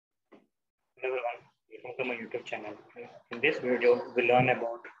Hello everyone, welcome to my YouTube channel. In this video, we'll learn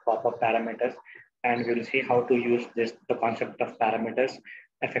about pop-up parameters and we'll see how to use the concept of parameters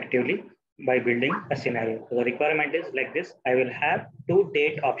effectively by building a scenario. So the requirement is like this. I will have two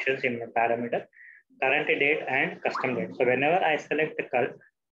date options in my parameter, current date and custom date. So whenever I select the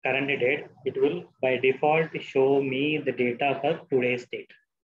current date, it will by default show me the data for today's date.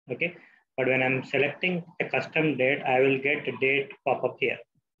 Okay. But when I'm selecting a custom date, I will get a date pop-up here,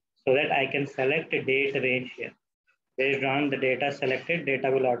 so that I can select a date range here. Based on the data selected, data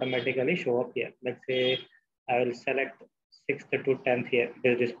will automatically show up here. Let's say I will select 6th to 10th here. It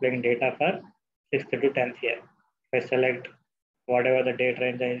is displaying data for 6th to 10th here. If I select whatever the date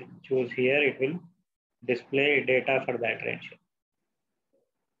range I choose here, it will display data for that range.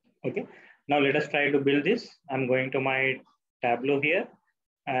 Okay. Now let us try to build this. I'm going to my Tableau here.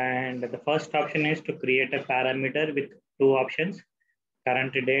 And the first option is to create a parameter with two options,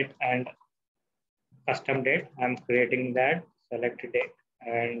 current date and custom date. I'm creating that, select date.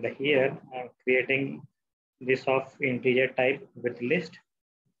 And here I'm creating this of integer type with list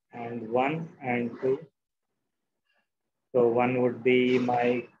and 1 and 2. So 1 would be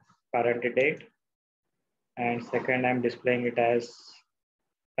my current date and second I'm displaying it as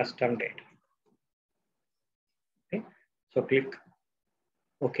custom date. Okay, so click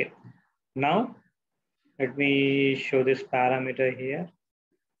OK. Now let me show this parameter here.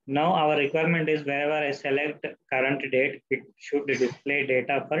 Now our requirement is wherever I select current date, it should display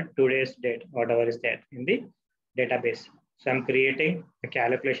data for today's date, whatever is there in the database. So I'm creating a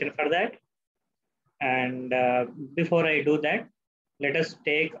calculation for that. And before I do that, let us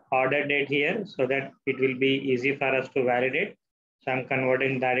take order date here so that it will be easy for us to validate. So I'm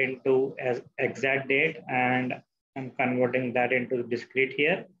converting that into as exact date and I'm converting that into discrete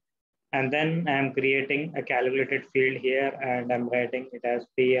here. And then I'm creating a calculated field here and I'm writing it as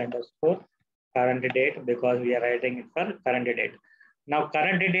P underscore current date because we are writing it for current date. Now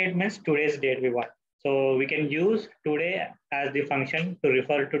current date means today's date we want. So we can use today as the function to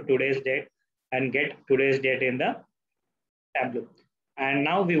refer to today's date and get today's date in the Tableau. And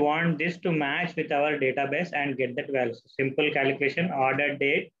now we want this to match with our database and get that value. So simple calculation, order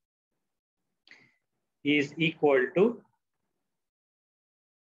date is equal to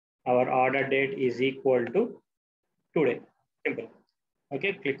our order date is equal to today. Simple.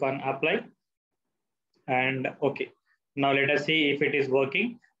 Okay, click on apply and okay. Now let us see if it is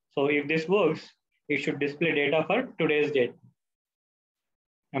working. So if this works, it should display data for today's date.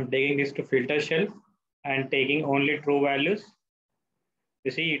 I'm taking this to filter shelf and taking only true values.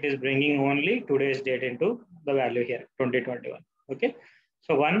 You see, it is bringing only today's date into the value here, 2021. Okay,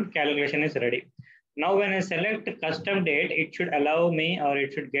 so one calculation is ready. Now, when I select custom date, it should allow me or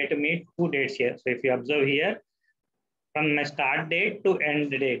it should get me two dates here. So if you observe here, from my start date to end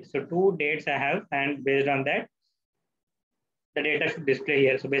date. So two dates I have, and based on that, the data should display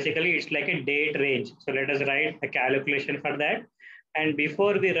here. So basically, it's like a date range. So let us write a calculation for that. And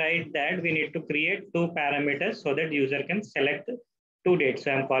before we write that, we need to create two parameters so that user can select two dates.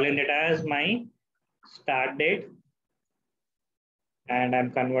 So I'm calling it as my start date. And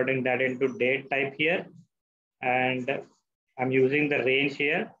I'm converting that into date type here. And I'm using the range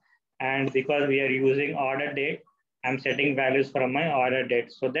here. And because we are using order date, I'm setting values from my order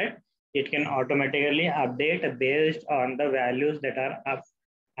date so that it can automatically update based on the values that are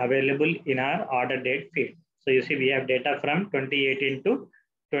available in our order date field. So you see we have data from 2018 to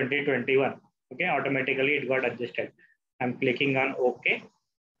 2021. Okay, automatically it got adjusted. I'm clicking on OK.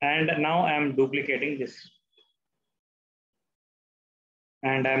 And now I'm duplicating this.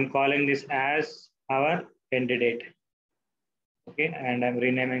 And I'm calling this as our end date. Okay, and I'm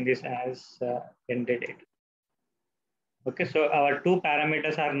renaming this as end date. Okay, so our two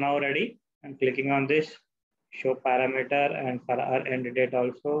parameters are now ready. I'm clicking on this, show parameter, and for our end date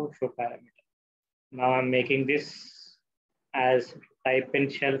also show parameter. Now I'm making this as type in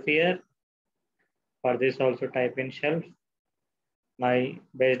shelf here. For this also type in shelf. My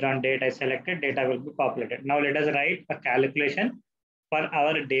based on date I selected, data will be populated. Now let us write a calculation for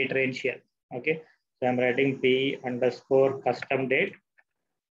our date range here. Okay, so I'm writing P underscore custom date.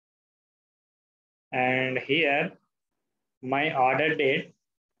 And here my order date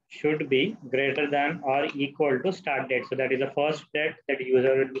should be greater than or equal to start date. So that is the first date that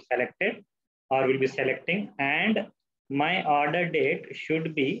user will be selected or will be selecting. And my order date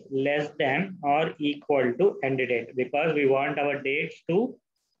should be less than or equal to end date because we want our dates to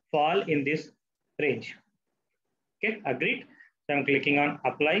fall in this range. Okay, agreed. So I'm clicking on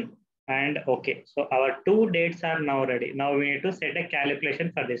apply and okay. So our two dates are now ready. Now we need to set a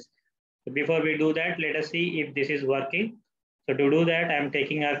calculation for this. So before we do that, let us see if this is working. So to do that, I'm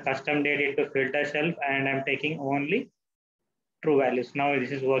taking a custom date into filter shelf and I'm taking only true values. Now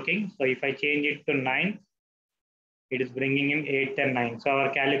this is working. So if I change it to 9, it is bringing in 8 and 9. So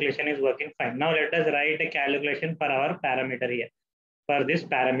our calculation is working fine. Now let us write a calculation for our parameter here. For this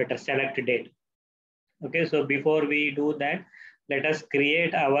parameter, select date. Okay, so before we do that, let us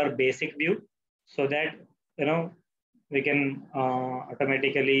create our basic view so that we can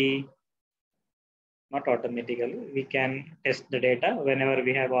automatically, not automatically, we can test the data whenever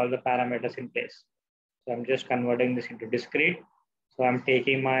we have all the parameters in place. So I'm just converting this into discrete. So I'm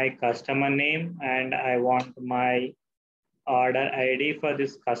taking my customer name and I want my order ID for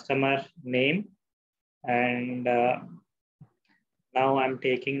this customer name. And now I'm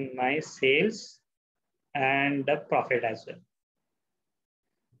taking my sales and the profit as well.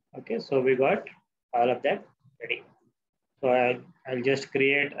 Okay, so we got all of that ready. So I'll just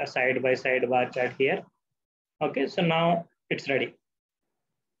create a side-by-side bar chart here. Okay, so now it's ready.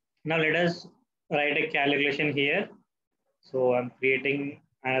 Now let us write a calculation here. So I'm creating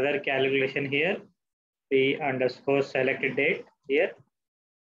another calculation here. P underscore select date here.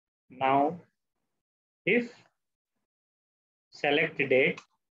 Now, if select date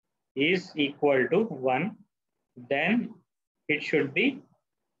is equal to 1, then it should be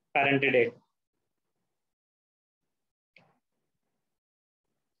current date.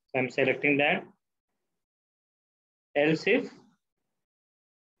 So I'm selecting that. Else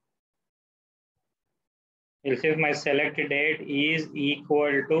if my select date is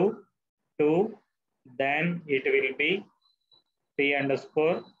equal to 2, then it will be P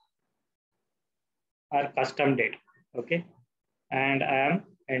underscore or custom date. Okay, and I am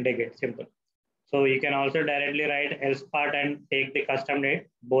ending it, simple. So you can also directly write else part and take the custom date.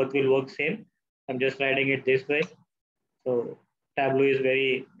 Both will work same. I'm just writing it this way. So Tableau is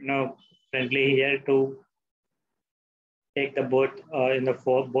very friendly here to take the both in the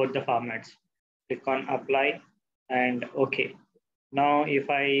both the formats. Click on apply and okay. Now if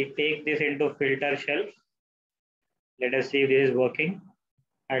I take this into filter shelf, let us see if this is working.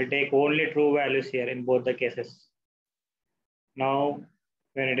 I'll take only true values here in both the cases. Now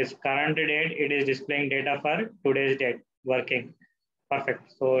when it is current date, it is displaying data for today's date, working.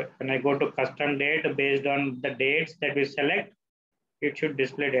 Perfect. So when I go to custom date, based on the dates that we select, it should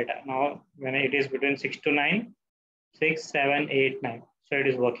display data. Now when it is between 6 to 9, 6, 7, 8, 9. So it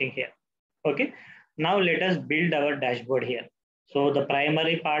is working here. Okay. Now let us build our dashboard here. So the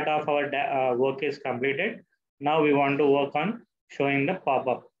primary part of our work is completed. Now we want to work on showing the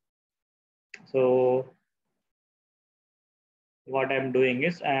pop-up. So what I'm doing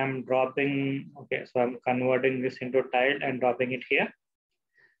is I'm dropping, okay, so I'm converting this into tile and dropping it here.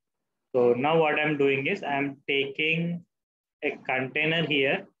 So now what I'm doing is I'm taking a container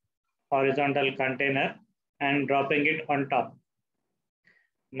here, horizontal container, and dropping it on top.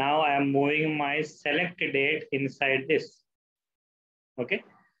 Now I am moving my select date inside this. Okay.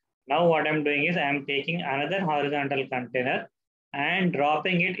 Now what I'm doing is I'm taking another horizontal container and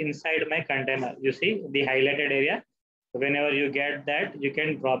dropping it inside my container. You see the highlighted area. Whenever you get that, you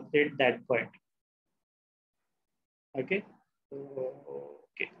can drop it that point. Okay.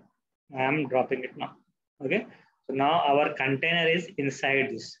 Okay. I am dropping it now. Okay. So now our container is inside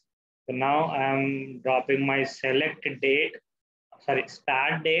this. So now I am dropping my select date,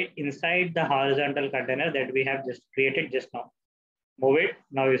 start date inside the horizontal container that we have just created just now. Move it.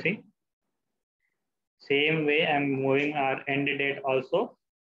 Now you see. Same way I'm moving our end date also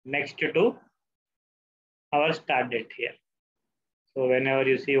next to our start date here. So whenever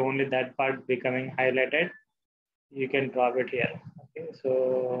you see only that part becoming highlighted, you can drop it here. Okay,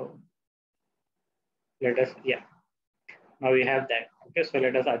 so let us, yeah, now we have that. Okay, so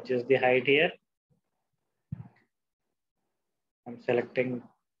let us adjust the height here. I'm selecting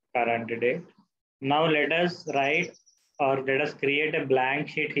current date. Now let us write or let us create a blank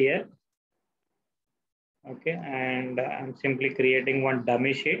sheet here. Okay, and I'm simply creating one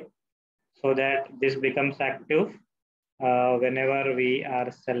dummy sheet so that this becomes active whenever we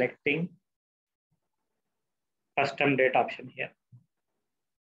are selecting custom date option here.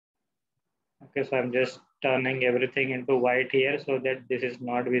 Okay, so I'm just turning everything into white here so that this is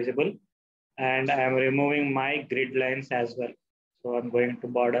not visible. And I'm removing my grid lines as well. So I'm going to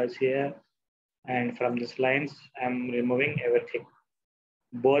borders here. And from these lines, I'm removing everything,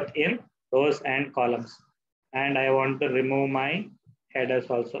 both in rows and columns. And I want to remove my headers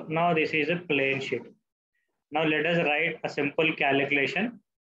also. Now this is a plain sheet. Now let us write a simple calculation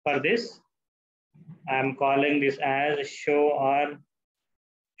for this. I'm calling this as show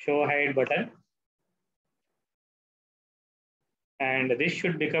height button. And this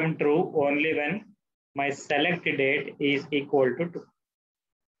should become true only when my select date is equal to 2.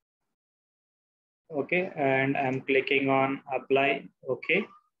 Okay, and I'm clicking on apply. Okay,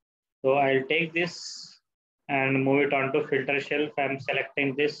 so I'll take this and move it onto filter shelf. I'm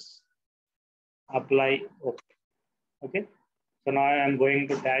selecting this, apply. Okay. Okay, so now I'm going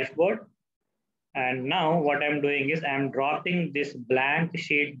to dashboard. And now what I'm doing is I'm dropping this blank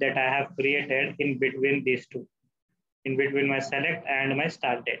sheet that I have created in between these two, in between my select and my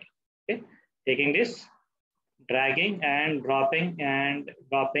start date. Okay, taking this, dragging and dropping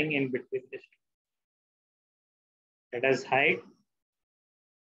in between this. Let us hide.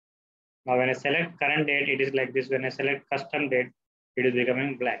 Now when I select current date, it is like this. When I select custom date, it is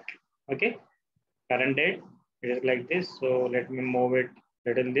becoming black. Okay, current date, it is like this. So let me move it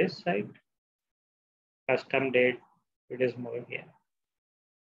little this side. Custom date, it is moving here.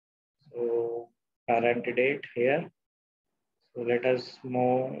 So current date here. So let us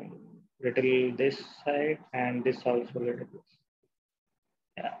move little this side and this also little this.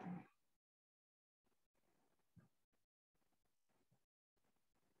 Yeah.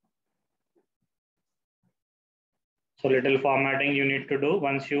 So little formatting you need to do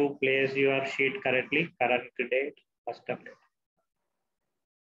once you place your sheet correctly. Current date, custom date.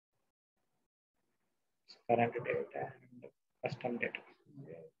 Current date and custom date.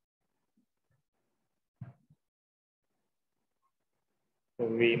 So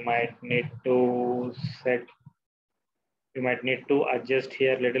we might need to set, we might need to adjust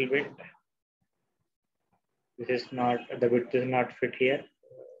here a little bit. This is not, the width is not fit here.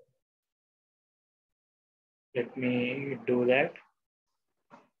 Let me do that.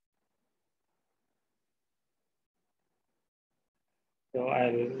 So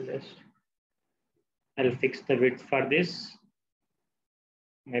I'll fix the width for this.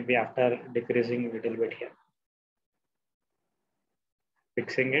 Maybe after decreasing a little bit here.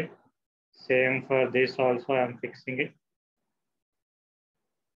 Fixing it. Same for this also, I'm fixing it.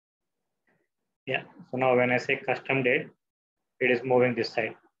 Yeah, so now when I say custom date, it is moving this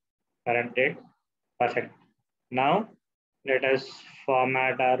side. Current date, perfect. Now let us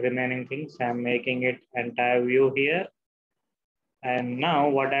format our remaining things. I'm making it entire view here. And now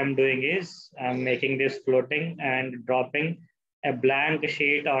what I'm doing is I'm making this floating and dropping a blank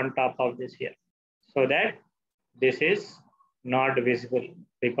sheet on top of this here, so that this is not visible,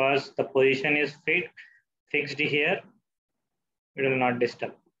 because the position is fixed here. It will not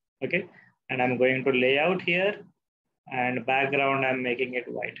disturb. Okay, and I'm going to layout here, and background I'm making it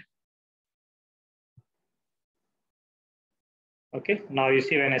white. Okay, now you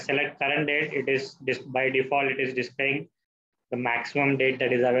see when I select current date, it is by default it is displaying the maximum date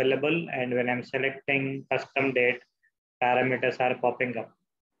that is available, and when I'm selecting custom date, parameters are popping up.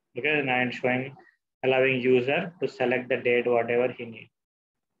 Okay, and I'm showing, allowing user to select the date whatever he needs.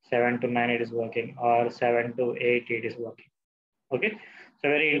 7 to 9 it is working, or 7 to 8 it is working. Okay, so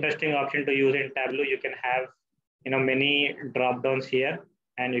very interesting option to use in Tableau. You can have many drop downs here,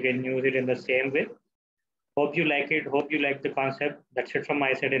 and you can use it in the same way. Hope you like it. Hope you like the concept. That's it from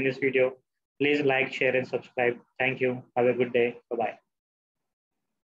my side in this video. Please like, share, and subscribe. Thank you. Have a good day. Bye bye.